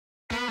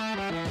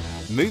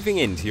moving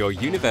into your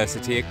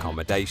university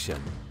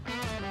accommodation.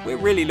 We're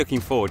really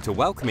looking forward to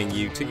welcoming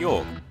you to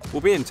York.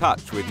 We'll be in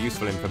touch with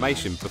useful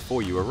information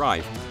before you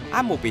arrive,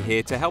 and we'll be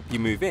here to help you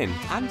move in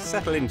and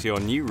settle into your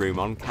new room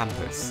on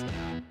campus.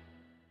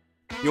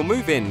 You'll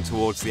move in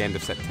towards the end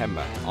of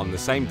September, on the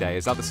same day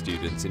as other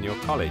students in your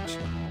college.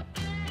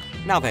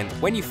 Now then,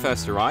 when you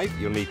first arrive,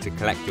 you'll need to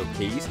collect your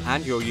keys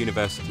and your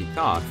university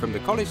card from the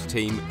college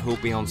team who'll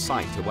be on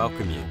site to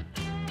welcome you.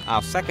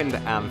 Our second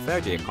and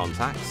third year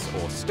contacts,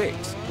 or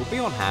sticks, will be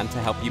on hand to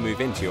help you move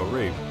into your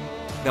room.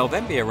 They'll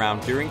then be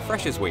around during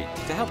Freshers Week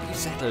to help you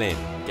settle in,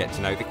 get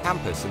to know the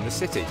campus and the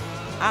city,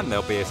 and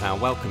they'll be at our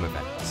welcome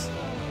events.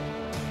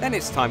 Then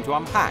it's time to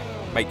unpack,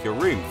 make your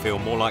room feel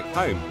more like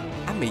home,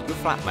 and meet your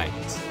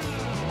flatmates.